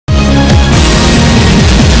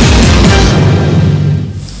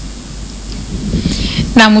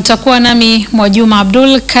Na mtakuwa nami Mwajuma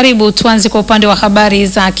Abdul. Karibu tuanze kwa upande wa habari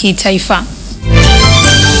za kitaifa.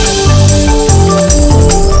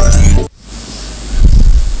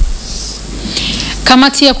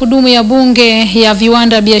 Kamati ya kudumu ya Bunge ya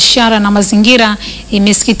Viwanda, Biashara na Mazingira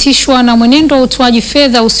imesikitishwa na mwenendo wa utoaji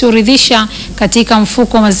fedha usioridhisha katika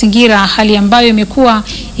mfuko wa mazingira, hali ambayo imekuwa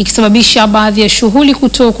ikisababisha baadhi ya shughuli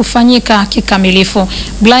kutokufanyika kikamilifu.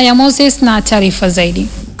 Blaya Moses na taarifa zaidi.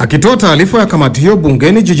 Akitoa taarifa ya kamati hiyo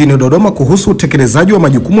bungeni jijini Dodoma kuhusu utekelezaji wa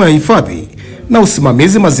majukumu ya hifadhi na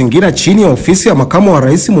usimamizi mazingira chini ya ofisi ya makamu wa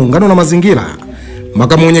rais muungano na mazingira,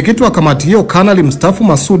 makamu mwenyekiti wa kamati hiyo Kanali mstaafu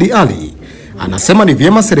Masudi Ali anasema ni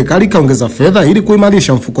vyema serikali kaongeza fedha ili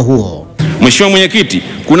kuimarisha mfuko huo. Mheshimiwa Mwenyekiti,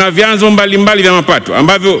 kuna vyanzo mbalimbali vya mapato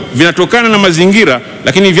ambavyo vinatokana na mazingira,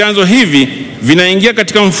 lakini vyanzo hivi vinaingia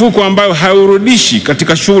katika mfuko ambao haurudishi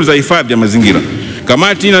katika shughuli za hifadhi ya mazingira.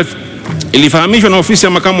 Kamati ilifahamishwa na ofisi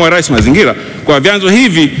ya makamu wa rais mazingira kwa vyanzo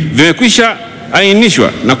hivi vimekwisha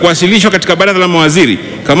ainishwa na kuwasilishwa katika baraza la mawaziri.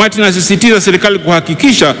 Kamati inasisitiza serikali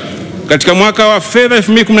kuhakikisha katika mwaka wa fedha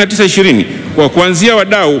 2019-20 kwa kuanzia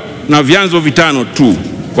wadau na vyanzo vitano tu,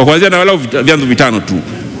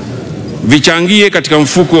 vichangie katika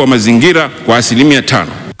mfuko wa mazingira kwa 5%.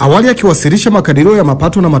 Awali akiwasilisha makadirio ya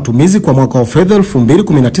mapato na matumizi kwa mwaka wa fedha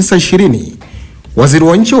 2019-20, waziri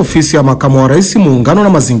wa nchi ofisi ya makamu wa rais muungano na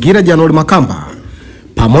mazingira Januari Makamba,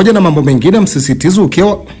 pamoja na mambo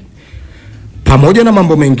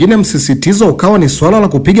mengine msisitizo ukawa ni swala la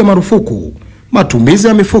kupiga marufuku matumizi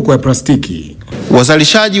ya mifuko ya plastiki.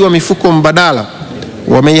 Wazalishaji wa mifuko mbadala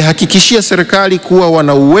wameihakikishia serikali kuwa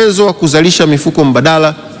wana uwezo wa kuzalisha mifuko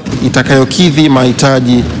mbadala itakayokidhi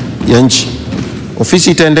mahitaji ya nchi.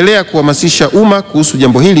 Ofisi itaendelea kuhamasisha umma kuhusu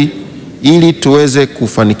jambo hili ili tuweze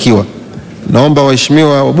kufanikiwa. Naomba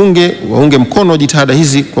waheshimiwa wabunge waunge mkono jitihada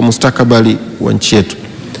hizi kwa mustakabali wa nchi yetu.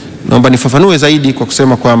 Naomba nifafanue zaidi kwa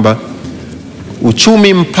kusema kwamba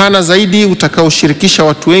uchumi mpana zaidi utakaoshirikisha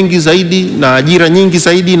watu wengi zaidi na ajira nyingi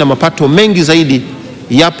zaidi na mapato mengi zaidi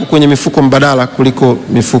yapo kwenye mifuko mbadala kuliko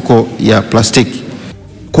mifuko ya plastiki.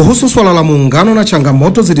 Kuhusu swala la muungano na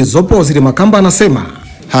changamoto zilizopo, waziri Makamba anasema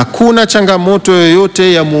hakuna changamoto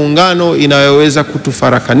yoyote ya muungano inayoweza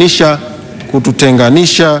kutufarakanisha,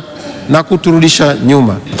 kututenganisha na kuturudisha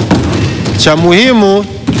nyuma. Cha muhimu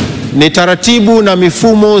ni taratibu na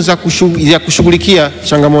mifumo ya kushughulikia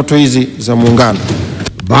changamoto hizi za muungano.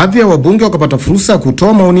 Baadhi ya wabunge wakapata fursa ya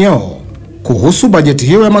kutoa maoni yao kuhusu bajeti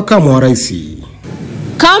hiyo ya makamu wa rais.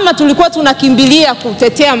 Kama tulikuwa tunakimbilia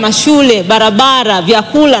kutetea mashule, barabara,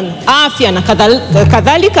 vyakula, afya na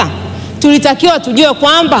kadhalika, tulitakiwa tujue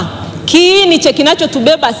kwamba kiini cha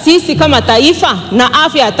kinachotubeba sisi kama taifa na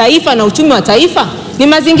afya ya taifa na uchumi wa taifa ni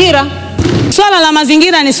mazingira. Swala la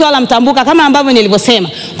mazingira ni swala mtambuka kama ambavyo nilivyosema.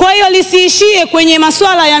 Kwa hiyo lisiishie kwenye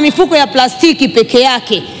masuala ya mifuko ya plastiki peke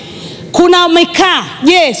yake. Kuna mikaa.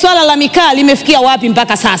 Je, swala la mikaa limefikia wapi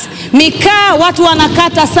mpaka sasa? Mikaa, watu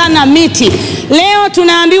wanakata sana miti. Leo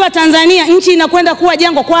tunaambiwa Tanzania nchi inakwenda kuwa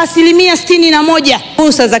jangwa kwa 61%.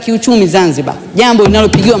 Fursa za kiuchumi Zanzibar, jambo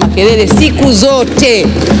linalopigiwa makelele siku zote.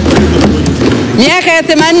 Miaka ya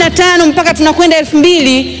 85 mpaka tunakwenda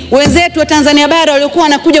 2000, wenzetu wa Tanzania bara waliokuwa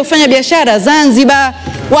wanakuja kufanya biashara Zanzibar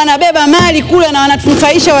wanabeba mali kule na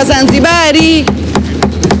wanatunufaisha Wazanzibari.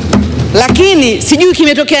 Lakini sijui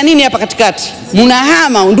kimetokea nini hapa katikati.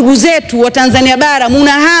 Munahama ndugu zetu wa Tanzania bara,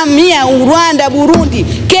 munahamia Rwanda, Burundi,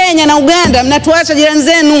 Kenya na Uganda, mnatuacha jirani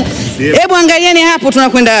zenu. Hebu angalieni hapo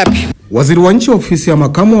tunakwenda wapi. Waziri wa nchi ofisi ya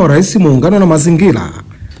makamu wa rais muungano na mazingira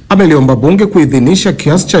ameliomba bunge kuidhinisha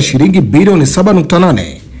kiasi cha shilingi bilioni 7.8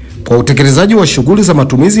 kwa utekelezaji wa shughuli za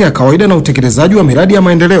matumizi ya kawaida na utekelezaji wa miradi ya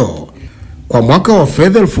maendeleo kwa mwaka wa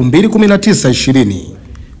fedha 2019-20.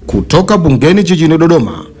 Kutoka bungeni jijini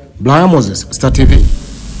Dodoma, Blaya Moses, Star TV.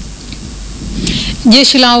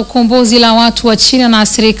 Jeshi la ukombozi la watu wa China na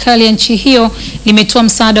serikali ya nchi hiyo limetoa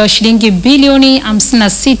msaada wa shilingi bilioni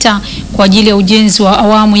 56 kwa ajili ya ujenzi wa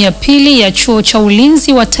awamu ya pili ya chuo cha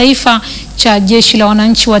ulinzi wa taifa cha jeshi la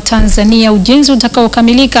wananchi wa Tanzania, ujenzi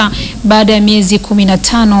utakaokamilika baada ya miezi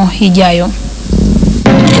 15 ijayo.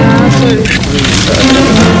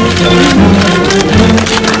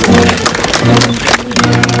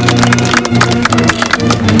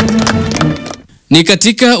 Ni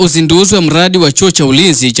katika uzinduzi wa mradi wa chuo cha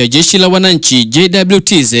ulinzi cha jeshi la wananchi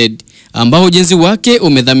JWTZ ambao ujenzi wake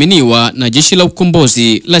umedhaminiwa na jeshi la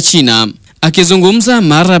ukombozi la China. Akizungumza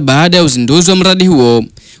mara baada ya uzinduzi wa mradi huo,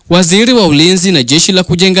 waziri wa ulinzi na jeshi la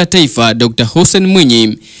kujenga taifa Dr. Hussein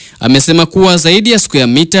Mwinyi amesema kuwa zaidi ya square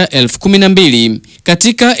mita 12,000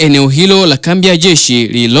 katika eneo hilo la kambi ya jeshi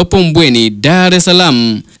lililopo Mbweni, Dar es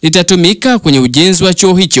Salaam litatumika kwenye ujenzi wa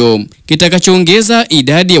chuo hicho kitakachoongeza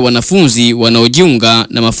idadi ya wanafunzi wanaojiunga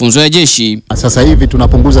na mafunzo ya jeshi. Sasa hivi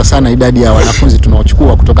tunapunguza sana idadi ya wanafunzi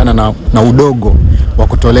tunaochukua kutokana na udogo wa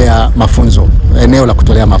kutolea mafunzo, eneo la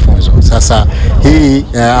kutolea mafunzo. Sasa hii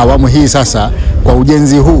awamu hii sasa kwa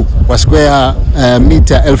ujenzi huu wa square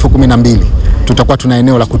mita 12,000 tutakuwa tuna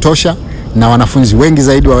eneo la kutosha na wanafunzi wengi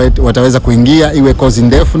zaidi wataweza kuingia, iwe kozi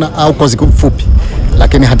ndefu na au kozi fupi,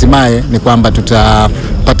 lakini hatimaye ni kwamba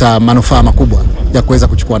tutapata manufaa makubwa ya kuweza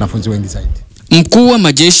kuchukua wanafunzi wengi zaidi. Mkuu wa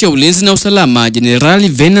majeshi ya ulinzi na usalama Jenerali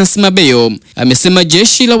Venance Mabeyo amesema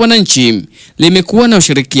jeshi la wananchi limekuwa na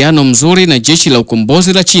ushirikiano mzuri na jeshi la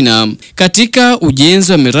ukombozi la China katika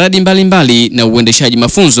ujenzi wa miradi mbalimbali na uendeshaji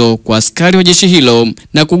mafunzo kwa askari wa jeshi hilo,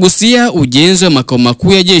 na kugusia ujenzi wa makao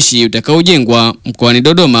makuu ya jeshi utakaojengwa mkoani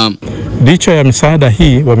Dodoma. Licha ya misaada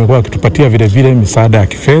hii, wamekuwa wakitupatia vile misaada ya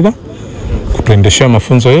kifedha kutuendeshea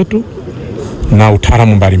mafunzo yetu na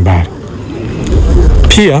utaalamu mbalimbali.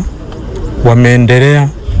 Pia wameendelea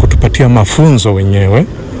kutupatia mafunzo wenyewe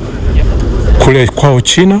kule kwao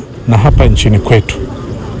China na hapa nchini kwetu.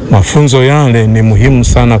 Mafunzo yale ni muhimu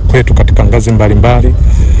sana kwetu katika ngazi mbalimbali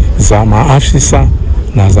za maafisa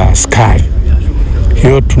na za askari.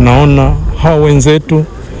 Hiyo tunaona hawa wenzetu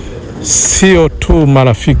sio tu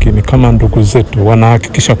marafiki, ni kama ndugu zetu.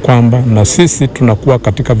 Wanahakikisha kwamba na sisi tunakuwa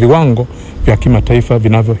katika viwango vya kimataifa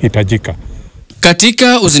vinavyohitajika.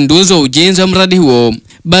 Katika uzinduzi wa ujenzi wa mradi huo,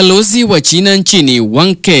 balozi wa China nchini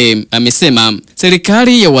Wang Ke amesema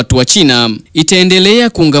serikali ya watu wa China itaendelea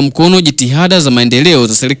kuunga mkono jitihada za maendeleo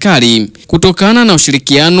za serikali kutokana na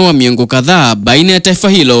ushirikiano wa miongo kadhaa baina ya taifa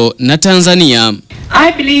hilo na Tanzania.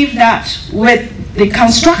 I believe that with the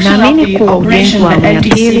construction of the operation of the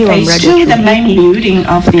NTC phase 2, the main building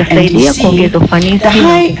of the NTC, the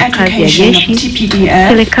high education of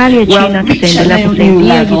TPDF will reach a new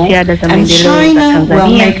level, and China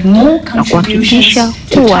will make more contributions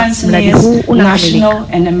to Tanzania's national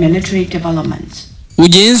and military development.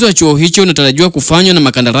 Ujenzi wa chuo hicho unatarajiwa kufanywa na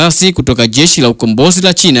makandarasi kutoka jeshi la ukombozi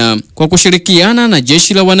la China kwa kushirikiana na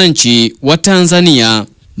jeshi la wananchi wa Tanzania.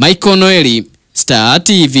 Michael Noeli, Star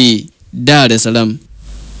TV, Dar es Salaam.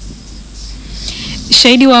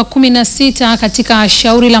 Shahidi wa 16 katika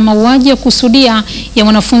shauri la mauaji ya kusudia ya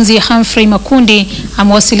mwanafunzi Humphrey Makundi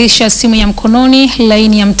amewasilisha simu ya mkononi,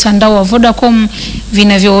 laini ya mtandao wa Vodacom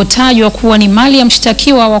vinavyotajwa kuwa ni mali ya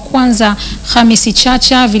mshtakiwa wa kwanza Hamisi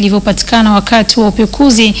Chacha vilivyopatikana wakati wa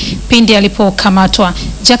upekuzi pindi alipokamatwa.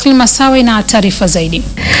 Jacqueline Masawe na taarifa zaidi.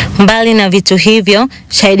 Mbali na vitu hivyo,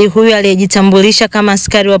 shahidi huyu aliyejitambulisha kama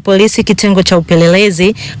askari wa polisi kitengo cha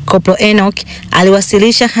upelelezi, Koplo Enoch,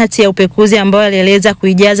 aliwasilisha hati ya upekuzi ambayo alieleza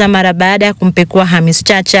kuijaza mara baada ya kumpekua Hamisi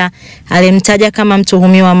Chacha, alimtaja kama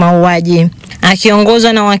mtuhumiwa mauaji.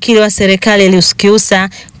 Akiongozwa na wakili wa serikali Eliuskiusa,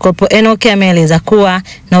 Koplo Enoch ameeleza kuwa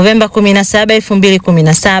Novemba 17,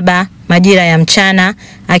 2017 majira ya mchana,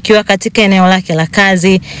 akiwa katika eneo lake la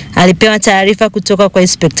kazi, alipewa taarifa kutoka kwa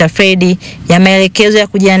Inspector Freddy ya maelekezo ya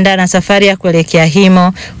kujiandaa na safari ya kuelekea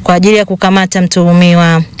Himo kwa ajili ya kukamata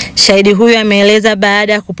mtuhumiwa. Shahidi huyu ameeleza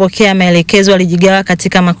baada ya kupokea maelekezo alijigawa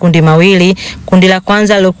katika makundi mawili, kundi la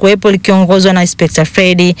kwanza lilokuwepo likiongozwa na Inspector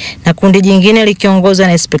Freddy na kundi jingine likiongozwa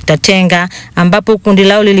na Inspector Tenga, ambapo kundi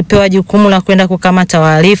lao lilipewa jukumu la kwenda kukamata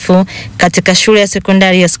wahalifu katika shule ya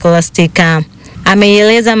sekondari ya Scholastica.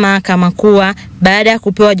 Ameieleza mahakama kuwa baada ya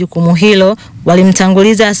kupewa jukumu hilo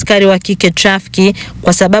walimtanguliza askari wa kike trafiki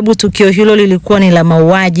kwa sababu tukio hilo lilikuwa ni la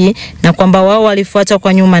mauaji, na kwamba wao walifuata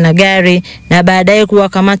kwa nyuma na gari na baadaye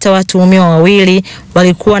kuwakamata watuhumiwa wawili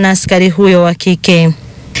walikuwa na askari huyo wa kike.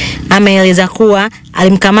 Ameeleza kuwa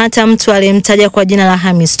alimkamata mtu aliyemtaja kwa jina la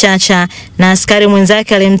Hamisi Chacha na askari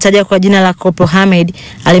mwenzake aliyemtaja kwa jina la Koplo Hamed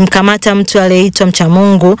alimkamata mtu aliyeitwa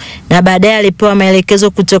Mchamungu, na baadaye alipewa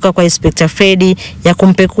maelekezo kutoka kwa Inspector Freddy ya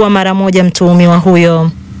kumpekua mara moja mtuhumiwa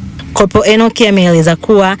huyo. Koplo Enoch ameeleza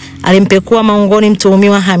kuwa alimpekua maungoni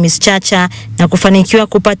mtuhumiwa Hamisi Chacha na kufanikiwa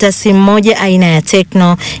kupata simu moja aina ya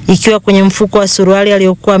Tecno ikiwa kwenye mfuko wa suruali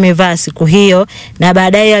aliyokuwa amevaa siku hiyo, na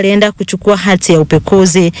baadaye alienda kuchukua hati ya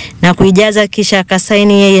upekuzi na kuijaza kisha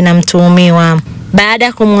akasaini yeye na mtuhumiwa. Baada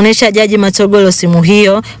ya kumuonesha Jaji Matogolo simu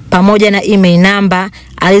hiyo pamoja na email namba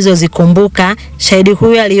alizozikumbuka, shahidi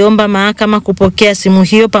huyu aliomba mahakama kupokea simu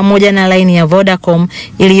hiyo pamoja na laini ya Vodacom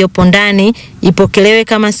iliyopo ndani ipokelewe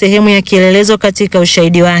kama sehemu ya kielelezo katika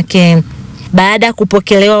ushahidi wake. Baada ya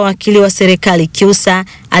kupokelewa, wakili wa serikali Kiusa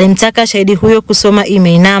alimtaka shahidi huyo kusoma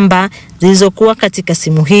email namba zilizokuwa katika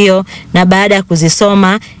simu hiyo, na baada ya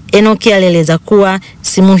kuzisoma, Enoch alieleza kuwa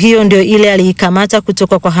simu hiyo ndio ile aliikamata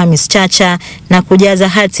kutoka kwa Hamisi Chacha na kujaza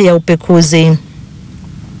hati ya upekuzi.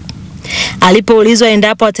 Alipoulizwa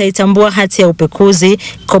endapo ataitambua hati ya upekuzi,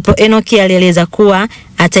 Koplo Enoch alieleza kuwa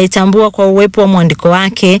ataitambua kwa uwepo wa mwandiko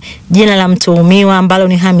wake, jina la mtuhumiwa ambalo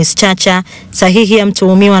ni Hamis Chacha, sahihi ya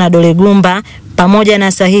mtuhumiwa na dole gumba pamoja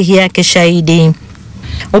na sahihi yake shahidi.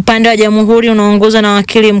 Upande wa jamhuri unaongozwa na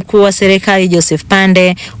wakili mkuu wa serikali Joseph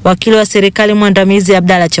Pande, wakili wa serikali mwandamizi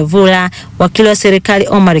Abdalla Chavula, wakili wa serikali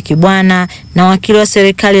Omar Kibwana na wakili wa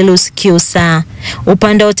serikali Lucy Kiusa.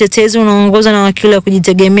 Upande wa utetezi unaongozwa na wakili wa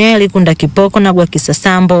kujitegemea Likunda Kipoko na Gwakisa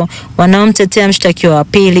Sambo, wanaomtetea mshtakiwa wa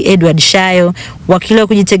pili Edward Shayo, wakili wa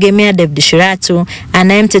kujitegemea David Shiratu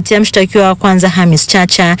anayemtetea mshtakiwa wa kwanza Hamis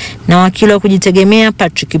Chacha, na wakili wa kujitegemea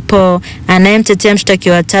Patrick Paul anayemtetea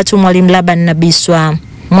mshtakiwa wa tatu Mwalimu Laban Nabiswa.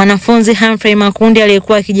 Mwanafunzi Humphrey Makundi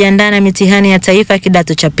aliyekuwa akijiandaa na mitihani ya taifa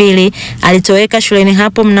kidato cha pili alitoweka shuleni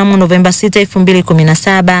hapo mnamo Novemba 6,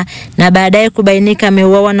 2017 na baadaye kubainika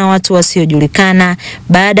ameuawa na watu wasiojulikana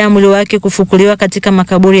baada ya mwili wake kufukuliwa katika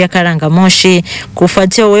makaburi ya Karangamoshi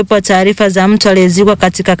kufuatia uwepo wa taarifa za mtu aliyezikwa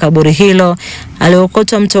katika kaburi hilo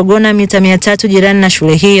aliokotwa Mtogona mita 300 jirani na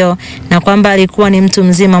shule hiyo na kwamba alikuwa ni mtu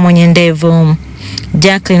mzima mwenye ndevu.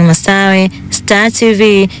 Jacqueline Masawe, Star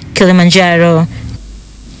TV, Kilimanjaro.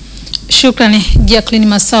 Shukrani Jacqueline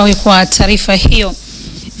Masawe kwa taarifa hiyo.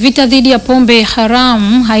 Vita dhidi ya pombe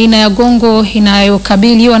haramu aina ya gongo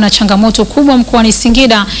inayokabiliwa na changamoto kubwa mkoani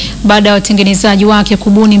Singida baada ya watengenezaji wake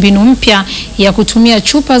kubuni mbinu mpya ya kutumia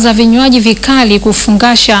chupa za vinywaji vikali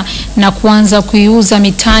kufungasha na kuanza kuiuza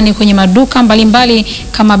mitaani kwenye maduka mbalimbali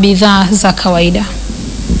kama bidhaa za kawaida.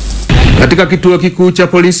 Katika kituo kikuu cha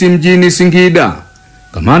polisi mjini Singida,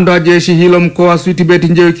 kamanda wa jeshi hilo mkoa wa Switibet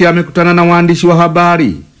Njewiki amekutana na waandishi wa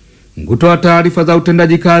habari kutoa taarifa za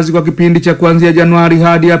utendaji kazi kwa kipindi cha kuanzia Januari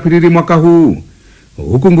hadi Aprili mwaka huu,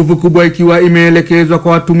 huku nguvu kubwa ikiwa imeelekezwa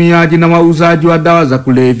kwa watumiaji na wauzaji wa dawa za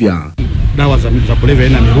kulevya. Dawa za kulevya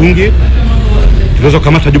aina mirungi tuliweza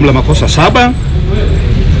kukamata jumla makosa 7.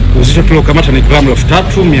 Uzito tuliokamata ni gramu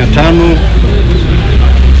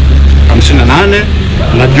 3558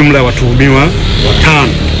 na jumla ya watuhumiwa 5.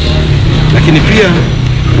 Lakini pia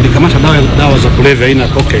tulikamata dawa za kulevya aina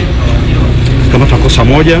cocaine. Tulikamata kosa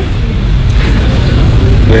 1.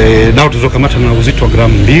 Dawa tulizokamata na uzito wa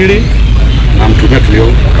gramu 2 na mtuhumiwa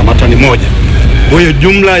tuliokamata ni 1. Kwa hiyo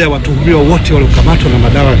jumla ya watuhumiwa wote waliokamatwa na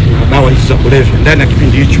dawa hizi za kulevya ndani ya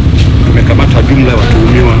kipindi hicho tumekamata jumla ya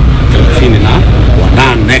watuhumiwa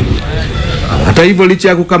 38. Hata hivyo, licha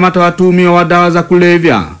ya kukamata watuhumiwa wa dawa za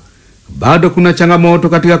kulevya, bado kuna changamoto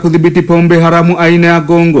katika kudhibiti pombe haramu aina ya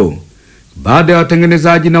gongo baada ya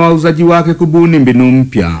watengenezaji na wauzaji wake kubuni mbinu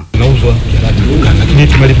mpya. Nauzwa lakini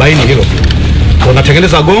tumelibaini hilo.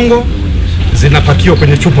 Wanatengeneza gongo zinapakiwa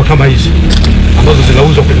kwenye chupa kama hizi ambazo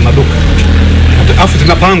zinauzwa kwenye maduka. Afu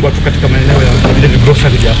zinapangwa tu katika maeneo ya vile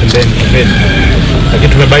grocery ya pembeni.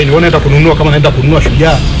 Lakini tumebaini wanaenda kununua kama naenda kununua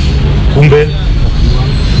Shujaa, kumbe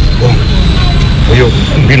gongo. Kwa hiyo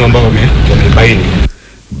mbinu ambayo wamebaini.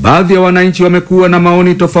 Baadhi ya wananchi wamekuwa na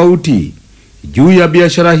maoni tofauti juu ya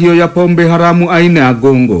biashara hiyo ya pombe haramu aina ya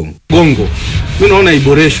gongo. Gongo mimi naona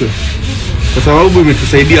iboreshwe kwa sababu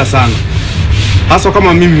imetusaidia sana. Hasa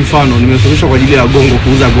kama mimi mfano nimesomeshwa kwa ajili ya gongo,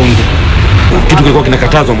 kuuza gongo. Kitu kilikuwa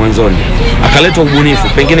kinakatazwa mwanzoni, akaletwa ubunifu,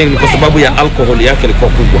 pengine ni kwa sababu ya alcohol yake ilikuwa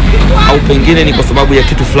kubwa, au pengine ni kwa sababu ya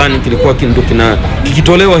kitu fulani kilikuwa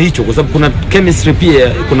kikitolewa hicho, kwa sababu kuna chemistry pia,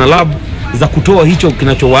 kuna lab za kutoa hicho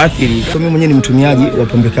kinachowaathiri. Mimi mwenyewe ni mtumiaji wa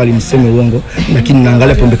pombe kali, niseme uongo, lakini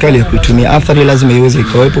naangalia pombe kali ya kuitumia, athari lazima iweze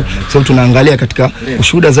ikawepo, sababu tunaangalia katika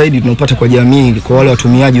ushuhuda zaidi tunapata kwa jamii, kwa wale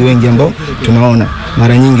watumiaji wengi ambao tunaona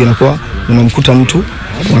mara nyingi inakuwa unamkuta mtu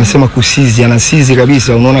wanasema kusizi, anasizi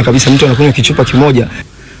kabisa, unaona kabisa mtu anakunywa kichupa kimoja.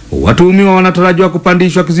 Watuhumiwa wanatarajiwa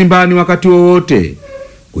kupandishwa kizimbani wakati wowote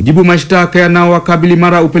kujibu mashtaka yanayowakabili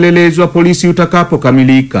mara upelelezi wa polisi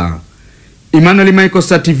utakapokamilika. Emmanuel Michael,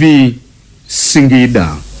 Star TV, Singida.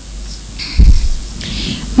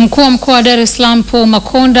 Mkuu wa mkoa wa Dar es Salaam Paul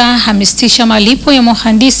Makonda amesitisha malipo ya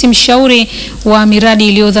mhandisi mshauri wa miradi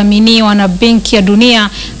iliyodhaminiwa na Benki ya Dunia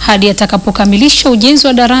hadi atakapokamilisha ujenzi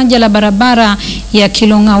wa daraja la barabara ya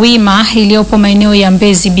Kilongawima iliyopo maeneo ya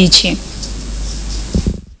Mbezi Beach.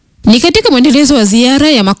 Ni katika mwendelezo wa ziara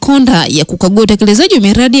ya Makonda ya kukagua utekelezaji wa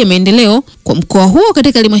miradi ya maendeleo kwa mkoa huo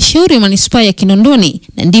katika halmashauri ya manispaa ya Kinondoni,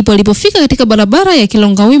 na ndipo alipofika katika barabara ya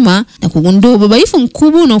Kilongawima na kugundua ubabaifu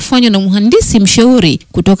mkubwa unaofanywa na mhandisi mshauri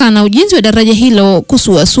kutokana na ujenzi wa daraja hilo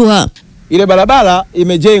kusuasua. Ile barabara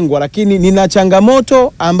imejengwa, lakini nina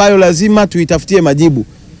changamoto ambayo lazima tuitafutie majibu.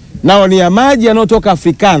 Nao ni ya maji yanayotoka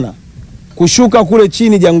Afrikana kushuka kule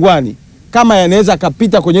chini Jangwani, kama yanaweza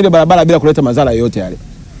kapita kwenye ile barabara bila kuleta madhara yoyote yale.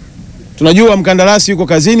 Tunajua mkandarasi yuko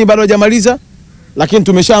kazini bado hajamaliza, lakini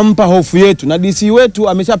tumeshampa hofu yetu na DC wetu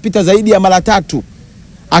ameshapita zaidi ya mara 3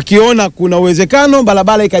 akiona kuna uwezekano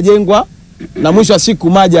barabara ikajengwa na mwisho wa siku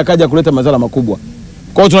maji akaja kuleta madhara makubwa.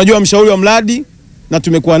 Kwa hiyo tunajua mshauri wa mradi na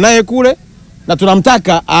tumekuwa naye kule, na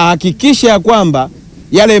tunamtaka ahakikishe ya kwamba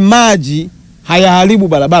yale maji hayaharibu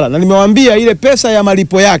barabara, na nimewaambia ile pesa ya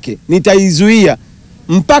malipo yake nitaizuia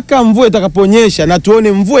mpaka mvua itakaponyesha na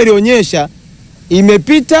tuone mvua ilionyesha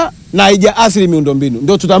imepita na haijaathiri miundombinu,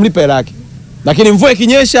 ndio tutamlipa hela yake. Lakini mvua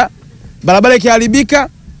ikinyesha, barabara ikiharibika,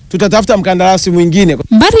 tutatafuta mkandarasi mwingine.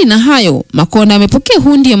 Mbali na hayo, Makonda amepokea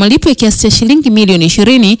hundi ya malipo ya kiasi cha shilingi milioni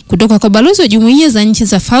 20 kutoka kwa balozi wa jumuiya za nchi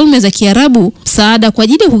za Falme za Kiarabu, msaada kwa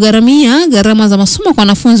ajili ya kugharamia gharama za masomo kwa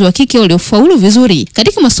wanafunzi wa kike waliofaulu vizuri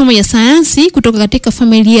katika masomo ya sayansi kutoka katika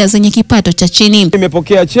familia zenye kipato cha chini.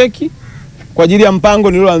 Nimepokea cheki kwa ajili ya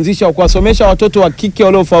mpango nilioanzisha wa kuwasomesha watoto wa kike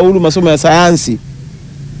waliofaulu masomo ya sayansi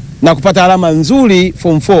na kupata alama nzuri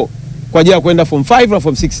form 4 kwa ajili ya kwenda form 5 na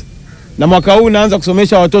form 6. Na mwaka huu naanza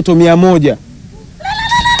kusomesha watoto 100.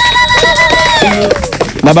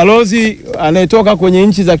 Na balozi anayetoka kwenye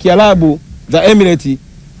nchi za Kiarabu za Emirati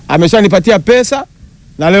ameshanipatia pesa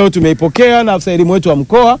na leo tumeipokea na afisa elimu wetu wa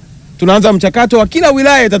mkoa. Tunaanza mchakato wa kila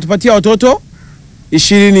wilaya itatupatia watoto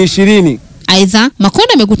 20. Aidha,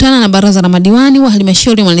 Makonda amekutana na baraza la madiwani wa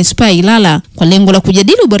halmashauri ya manispaa ya Ilala kwa lengo la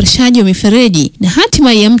kujadili uboreshaji wa mifereji na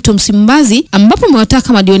hatima ya mto Msimbazi, ambapo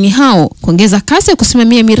amewataka madiwani hao kuongeza kasi ya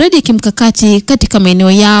kusimamia miradi ya kimkakati katika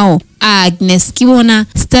maeneo yao. Agnes Kiwona,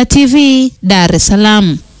 Star TV, Dar es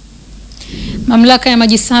Salaam. Mamlaka ya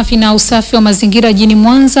maji safi na usafi wa mazingira jijini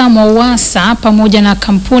Mwanza MWAUWASA pamoja na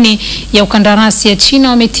kampuni ya ukandarasi ya China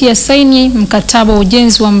wametia saini mkataba wa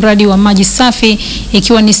ujenzi wa mradi wa maji safi,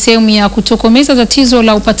 ikiwa ni sehemu ya kutokomeza tatizo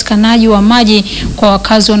la upatikanaji wa maji kwa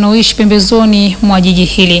wakazi wanaoishi pembezoni mwa jiji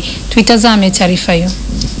hili. Tuitazame taarifa hiyo.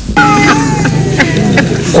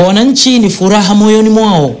 Kwa wananchi ni furaha moyoni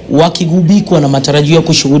mwao, wakigubikwa na matarajio ya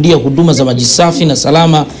kushuhudia huduma za maji safi na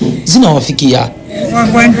salama zinawafikia.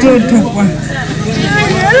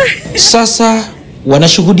 Sasa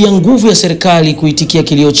wanashuhudia nguvu ya serikali kuitikia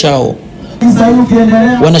kilio chao.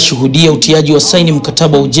 Wanashuhudia utiaji wa saini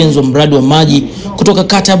mkataba wa ujenzi wa mradi wa maji kutoka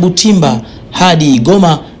kata ya Butimba hadi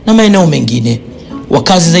Igoma na maeneo mengine.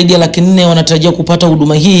 Wakazi zaidi ya 400,000 wanatarajia kupata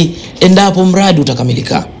huduma hii endapo mradi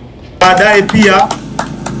utakamilika. Baadaye pia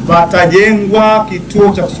patajengwa kituo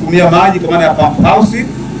cha kusukumia maji kwa maana ya pump house,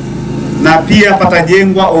 na pia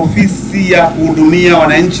patajengwa ofisi ya kuhudumia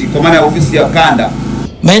wananchi kwa maana ya ofisi ya kanda.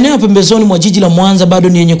 Maeneo pembezoni mwa jiji la Mwanza bado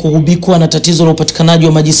ni yenye kugubikwa na tatizo la upatikanaji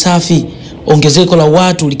wa maji safi, ongezeko la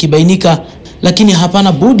watu likibainika, lakini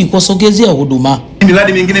hapana budi kuwasogezea huduma.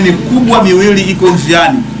 Miradi mingine mikubwa miwili iko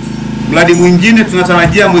njiani. Mradi mwingine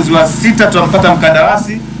tunatarajia mwezi wa 6 tutampata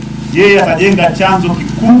mkandarasi, yeye atajenga chanzo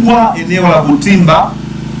kikubwa eneo la Butimba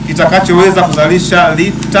kitakachoweza kuzalisha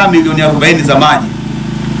lita milioni 40 za maji.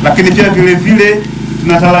 Lakini pia vile vile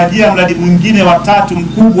tunatarajia mradi mwingine wa 3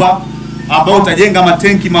 mkubwa ambao utajenga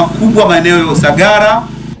matenki makubwa maeneo ya Usagara.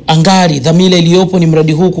 Angali dhamira iliyopo ni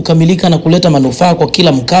mradi huu kukamilika na kuleta manufaa kwa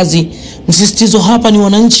kila mkazi. Msisitizo hapa ni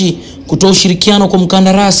wananchi kutoa ushirikiano kwa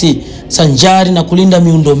mkandarasi sanjari na kulinda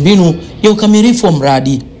miundombinu ya ukamilifu wa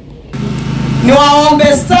mradi. Niwaombe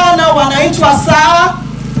sana wananchi wa Sawa,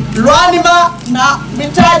 Lwanima na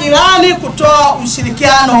mitaa jirani kutoa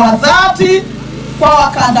ushirikiano wa dhati kwa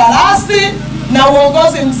wakandarasi na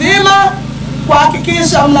uongozi mzima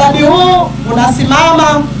kuhakikisha mradi huu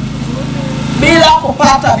unasimama bila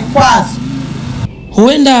kupata vikwazo.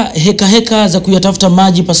 Huenda heka za kuyatafuta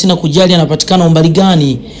maji pasina kujali yanapatikana umbali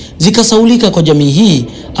gani zikasaulika kwa jamii hii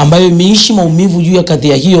ambayo imeishi maumivu juu ya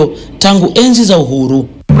kadhia hiyo tangu enzi za uhuru.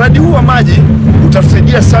 Mradi huu wa maji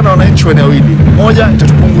utasaidia sana wananchi wa eneo hili. Moja,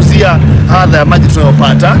 itatupunguzia adha ya maji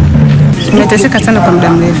tunayopata. Tumeteseka sana kwa muda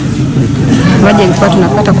mrefu. Maji ilikuwa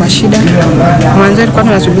tunapata kwa shida. Mwanzo ilikuwa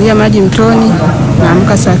tunasubiria maji mtoni,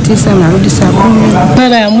 naamka saa 9 narudi saa 10.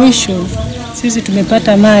 Mara ya mwisho sisi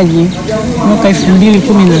tumepata maji mwaka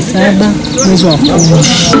 2017 mwezi wa 10.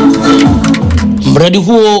 Mradi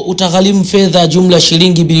huo utagharimu fedha jumla ya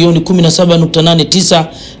shilingi bilioni 17.89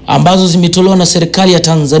 ambazo zimetolewa na serikali ya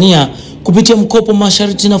Tanzania kupitia mkopo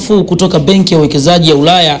masharti nafuu kutoka Benki ya Uwekezaji ya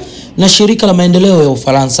Ulaya na Shirika la Maendeleo ya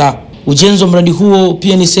Ufaransa. Ujenzi wa mradi huo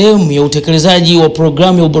pia ni sehemu ya utekelezaji wa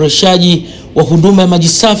programu ya uboreshaji wa huduma ya maji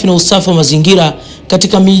safi na usafi wa mazingira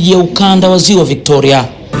katika miji ya ukanda wa Ziwa Victoria.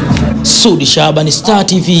 Sudi Shabani, Star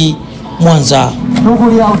TV, Mwanza.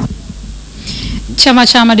 Chama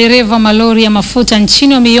cha madereva malori ya mafuta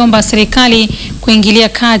nchini wameiomba serikali kuingilia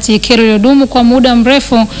kati kero iliyodumu kwa muda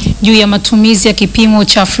mrefu juu ya matumizi ya kipimo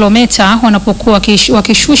cha flometa wanapokuwa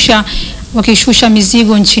wakishusha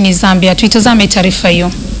mizigo nchini Zambia. Tuitazame taarifa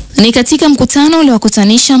hiyo. Ni katika mkutano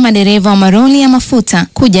uliowakutanisha madereva wa maroli ya mafuta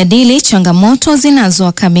kujadili changamoto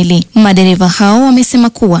zinazowakabili. Madereva hao wamesema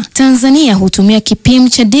kuwa Tanzania hutumia kipimo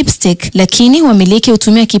cha dipstick, lakini wamiliki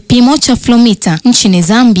hutumia kipimo cha flomita nchini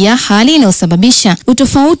Zambia, hali inayosababisha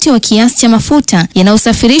utofauti wa kiasi cha mafuta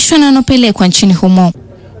yanayosafirishwa na yanopelekwa nchini humo.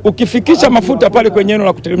 Ukifikisha mafuta pale kwenye eneo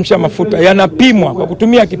la kuteremsha mafuta yanapimwa kwa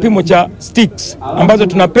kutumia kipimo cha sticks ambazo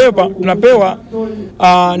tunapewa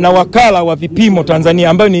na wakala wa vipimo Tanzania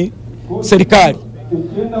ambayo ni serikali.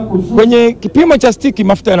 Kwenye kipimo cha stiki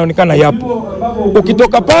mafuta yanaonekana yapo.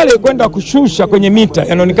 Ukitoka pale kwenda kushusha kwenye mita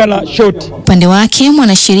yanaonekana short. Upande wake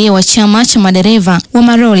mwanasheria wa chama cha madereva wa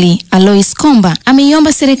maroli Alois Komba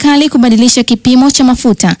ameiomba serikali kubadilisha kipimo cha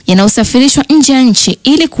mafuta yanayosafirishwa nje ya nchi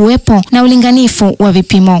ili kuwepo na ulinganifu wa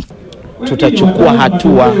vipimo. Tutachukua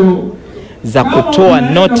hatua za kutoa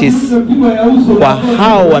notice kwa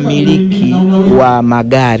hao wamiliki wa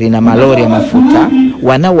magari na malori ya mafuta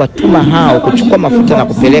wanaowatuma hao kuchukua mafuta na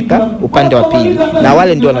kupeleka upande wa pili, na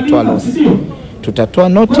wale ndio wanatoa loss. Tutatoa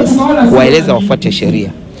notice kuwaeleza wafuate sheria.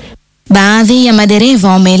 Baadhi ya madereva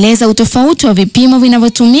wameeleza utofauti wa vipimo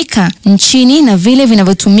vinavyotumika nchini na vile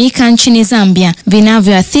vinavyotumika nchini Zambia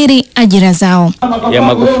vinavyoathiri ajira zao. Ya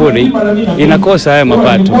Magufuli inakosa haya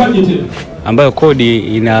mapato ambayo kodi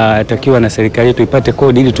inatakiwa na serikali yetu ipate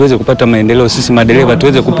kodi ili tuweze kupata maendeleo, sisi madereva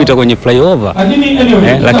tuweze kupita kwenye flyover.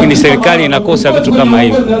 Lakini serikali inakosa vitu kama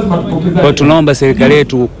hivyo. Kwa hiyo tunaomba serikali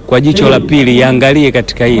yetu kwa jicho la pili iangalie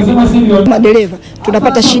katika hili. Madereva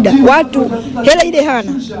tunapata shida. Watu hela ile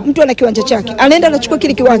hana. Mtu ana kiwanja chake, anaenda anachukua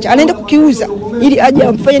kile kiwanja, anaenda kukiuza ili aje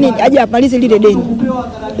amfanye nini? Aje amalize lile deni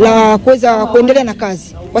la kuweza kuendelea na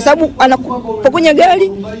kazi. Kwa sababu anapokunya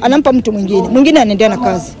gari anampa mtu mwingine anaendelea na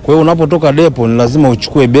kazi. Kwa hiyo unapotoka depo ni lazima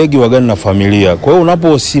uchukue begi wagani na familia. Kwa hiyo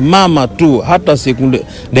unaposimama tu hata sekunde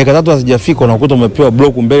dakika 3 hazijafika unakuta umepewa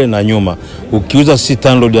block mbele na nyuma. Ukiuza si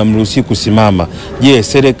download amruhusi kusimama. Je,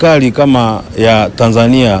 serikali kama ya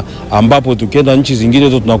Tanzania ambapo tukienda nchi zingine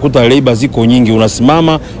tu tunakuta labor ziko nyingi,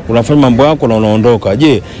 unasimama unafanya mambo yako na unaondoka.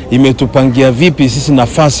 Je, imetupangia vipi sisi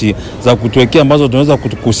nafasi za kutuwekea ambazo tunaweza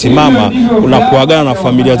kusimama unapoagana na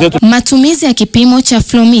familia? Matumizi ya kipimo cha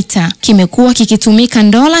flomita kimekuwa kikitumika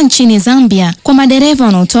Ndola nchini Zambia kwa madereva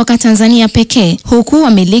wanaotoka Tanzania pekee, huku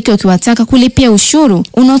wamiliki wakiwataka kulipia ushuru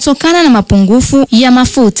unaotokana na mapungufu ya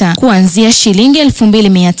mafuta kuanzia shilingi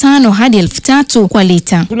 2,500 hadi 3,000 kwa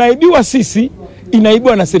lita. Tunaibiwa sisi,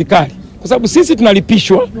 inaibiwa na serikali. Kwa sababu sisi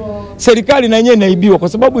tunalipishwa, serikali na yenyewe inaibiwa kwa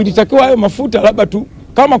sababu ilitakiwa hayo mafuta labda tu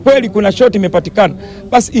kama kweli kuna short imepatikana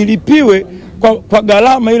basi ilipiwe kwa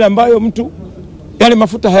gharama ile ambayo mtu yale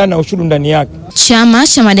mafuta hayana ushuru ndani yake. Chama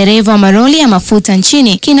cha madereva wa maroli ya mafuta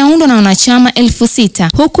nchini kinaundwa na wanachama 6,000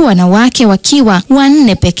 huku wanawake wakiwa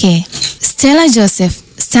 4 pekee. Stella Joseph,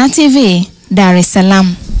 Star TV, Dar es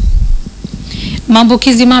Salaam.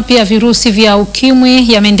 Maambukizi mapya ya virusi vya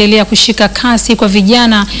ukimwi yameendelea kushika kasi kwa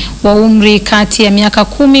vijana wa umri kati ya miaka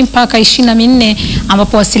 10 mpaka 24,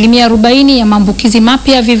 ambapo 40% ya maambukizi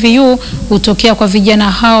mapya ya VVU hutokea kwa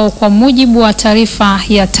vijana hao, kwa mujibu wa taarifa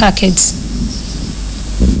ya TACAIDS.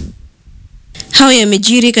 Hayo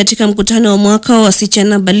yamejiri katika mkutano wa mwaka wa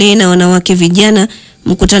wasichana bale na wanawake vijana,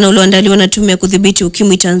 mkutano ulioandaliwa na Tume ya Kudhibiti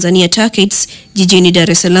Ukimwi Tanzania TACAIDS jijini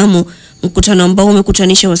Dar es Salaam, mkutano ambao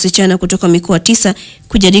umekutanisha wasichana kutoka mikoa 9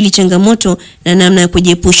 kujadili changamoto na namna ya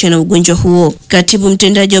kujiepusha na ugonjwa huo. Katibu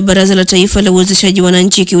mtendaji wa Baraza la Taifa la Uwezeshaji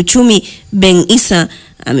Wananchi Kiuchumi, Ben Isa,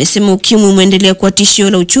 amesema ukimwi umeendelea kuwa tishio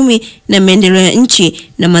la uchumi na maendeleo ya nchi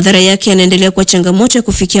na madhara yake yanaendelea kuwa changamoto ya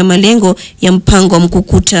kufikia malengo ya mpango wa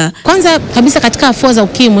mkukuta. Kwanza kabisa katika afua za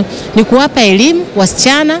ukimwi ni kuwapa elimu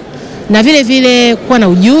wasichana na vile vile kuwa na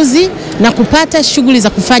ujuzi na kupata shughuli za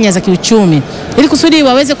kufanya za kiuchumi ili kusudi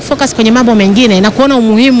waweze kufocus kwenye mambo mengine na kuona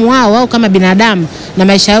umuhimu wao kama binadamu na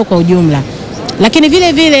maisha yao kwa ujumla. Lakini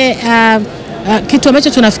vile vile kitu ambacho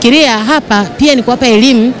tunafikiria hapa pia ni kuwapa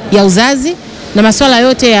elimu ya uzazi na masuala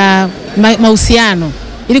yote ya mahusiano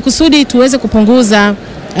ili kusudi tuweze kupunguza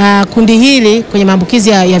kundi hili kwenye maambukizi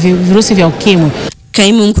ya virusi vya ukimwi.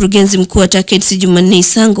 Kaimu mkurugenzi mkuu wa TACAIDS Jumanne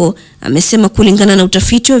Isango amesema kulingana na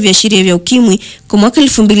utafiti wa viashiria vya ukimwi kwa mwaka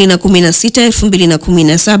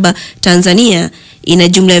 2016-2017 Tanzania ina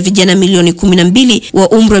jumla ya vijana milioni 12 wa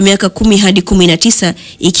umri wa miaka 10 hadi 19,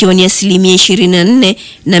 ikiwa ni 24%,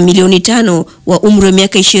 na milioni 5 wa umri wa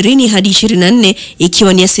miaka 20 hadi 24,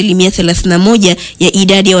 ikiwa ni 31% ya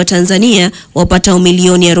idadi ya Watanzania wapatao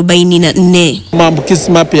milioni 44.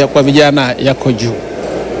 Maambukizi mapya kwa vijana yako juu,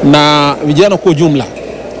 na vijana kwa ujumla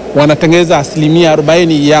wanatengeneza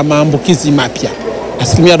 40% ya maambukizi mapya,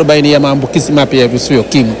 40% ya maambukizi mapya ya virusi vya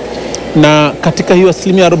ukimwi. Na katika hiyo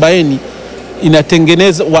 40%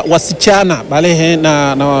 inatengeneza wasichana balehe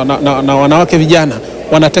na wanawake vijana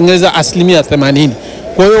wanatengeneza 80%.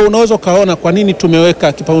 Kwa hiyo unaweza kaona kwa nini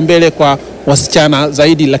tumeweka kipaumbele kwa wasichana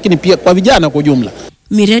zaidi, lakini pia kwa vijana kwa ujumla.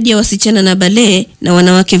 Miradi ya wasichana na balee na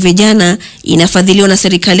wanawake vijana inafadhiliwa na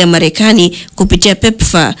serikali ya Marekani kupitia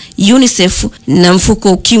PEPFAR, UNICEF na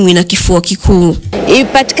mfuko ukimwi na kifua kikuu.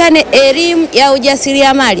 Ipatikane elimu ya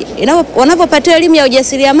ujasiriamali. Wanapopatiwa elimu ya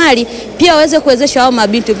ujasiriamali pia waweze kuwezesha hao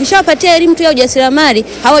mabinti. Ukishawapatia elimu tu ya ujasiriamali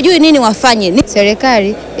hawajui nini wafanye.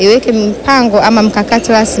 Serikali iweke mpango ama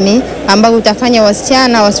mkakati rasmi ambao utafanya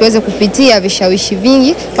wasichana wasiweze kupitia vishawishi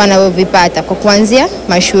vingi wanavyovipata kwa kuanzia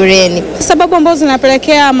mashuleni. Sababu ambazo zinapelekea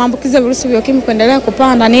maambukizi ya virusi vya ukimwi kuendelea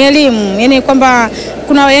kupanda ni elimu. Yaani kwamba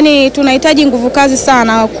tunahitaji nguvu kazi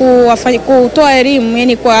sana kutoa elimu,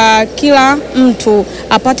 yani kwa kila mtu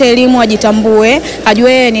apate elimu, ajitambue,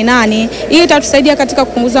 ajue yeye ni nani. Hii itatusaidia katika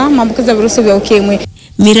kupunguza maambukizi ya virusi vya ukimwi.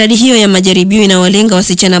 Miradi hiyo ya majaribio inawalenga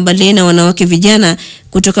wasichana balee na wanawake vijana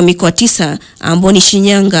kutoka mikoa 9 ambao ni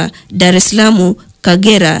Shinyanga, Dar es Salaam,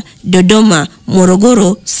 Kagera, Dodoma,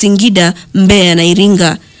 Morogoro, Singida, Mbeya na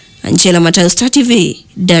Iringa. Angela Matayo, Star TV,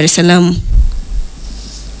 Dar es Salaam.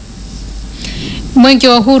 Mwenge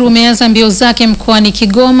wa Uhuru umeanza mbio zake mkoani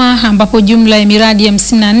Kigoma ambapo jumla ya miradi ya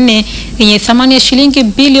 54 yenye thamani ya shilingi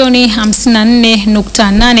bilioni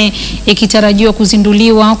 54.8 ikitarajiwa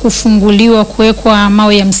kuzinduliwa, kufunguliwa, kuwekwa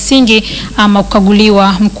mawe ya msingi ama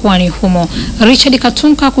kukaguliwa mkoani humo. Richard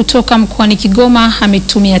Katunka kutoka mkoani Kigoma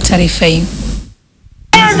ametumia taarifa hii.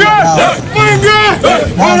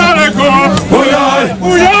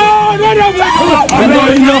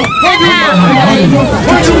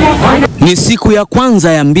 Ni siku ya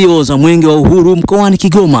kwanza ya mbio za Mwenge wa Uhuru mkoani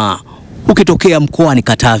Kigoma ukitokea mkoani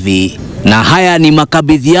Katavi, na haya ni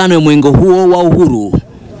makabidhiano ya mwenge huo wa uhuru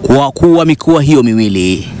kwa wakuu wa mikoa hiyo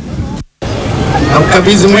miwili.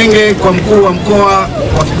 Nakabidhi mwenge kwa mkuu wa mkoa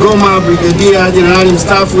wa Kigoma Brigadia Jenerali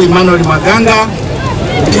mstaafu Emmanuel Maganga,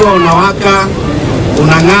 ukiwa unawaka,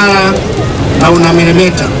 unang'ara na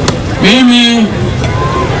unameremeta. Mimi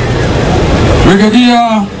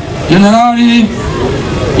Brigadia Jenerali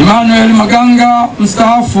Emmanuel Maganga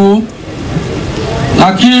mstaafu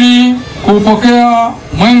nakiri kupokea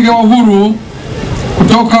mwenge wa uhuru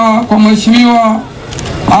kutoka kwa Mheshimiwa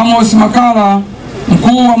Amos Makala,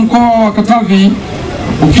 mkuu wa mkoa wa Katavi,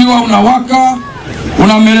 ukiwa unawaka,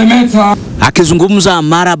 unameremeta. Akizungumza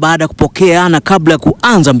mara baada ya kupokea na kabla ya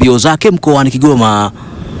kuanza mbio zake mkoani Kigoma,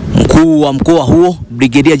 mkuu wa mkoa huo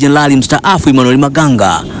Brigadia Jenerali mstaafu Emmanuel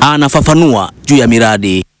Maganga anafafanua juu ya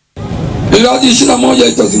miradi. Miradi 21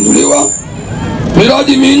 itazinduliwa,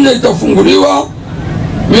 miradi 4 itafunguliwa,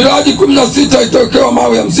 miradi 16 itawekewa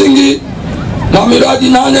mawe ya msingi na miradi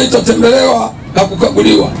 8 itatembelewa na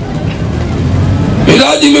kukaguliwa.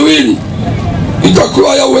 Miradi 2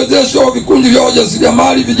 itakuwa ya uwezesho wa vikundi vya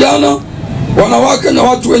wajasiriamali vijana, wanawake na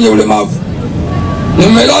watu wenye ulemavu. Ni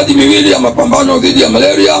miradi 2 ya mapambano dhidi ya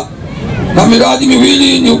malaria na miradi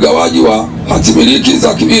 2 ni ugawaji wa hatimiliki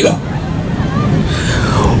za kimila.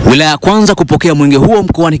 Wilaya ya kwanza kupokea mwenge huo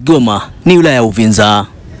mkoani Kigoma ni wilaya ya Uvinza.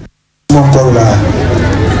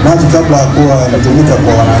 Maji kabla ya kuwa yanatumika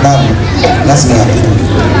kwa wanadamu lazima yapimwe,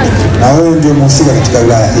 na wewe ndio mhusika katika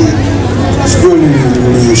wilaya hii. Sio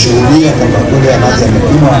nilishuhudia kwamba kweli maji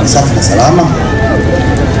yamepimwa safi na salama.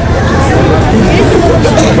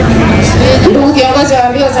 Ndugu kiongozi wa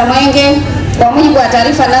mbio za mwenge, kwa mujibu wa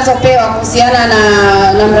taarifa ninazopewa kuhusiana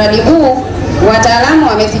na mradi huu, wataalamu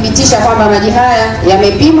wamethibitisha kwamba maji haya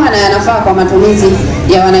yamepimwa na yanafaa kwa matumizi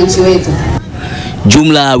ya wananchi wetu.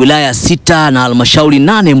 Jumla ya wilaya 6 na halmashauri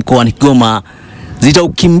 8 mkoani Kigoma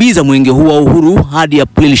zitaukimbiza mwenge huo wa uhuru hadi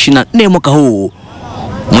Aprili 24 mwaka huu,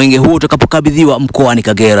 mwenge huo utakapokabidhiwa mkoani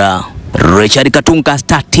Kagera. Richard Katunka,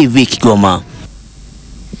 Star TV Kigoma.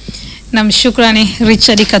 Na shukrani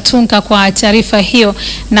Richard Katunka kwa taarifa hiyo.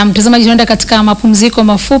 Na mtazamaji, tunaenda katika mapumziko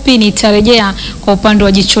mafupi, nitarejea kwa upande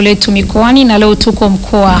wa jicho letu mikoani, na leo tuko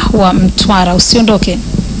mkoa wa Mtwara. Usiondoke.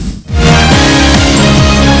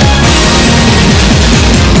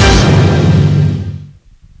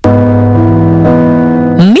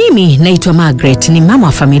 Mimi naitwa Margaret, ni mama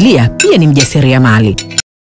wa familia, pia ni mjasiriamali.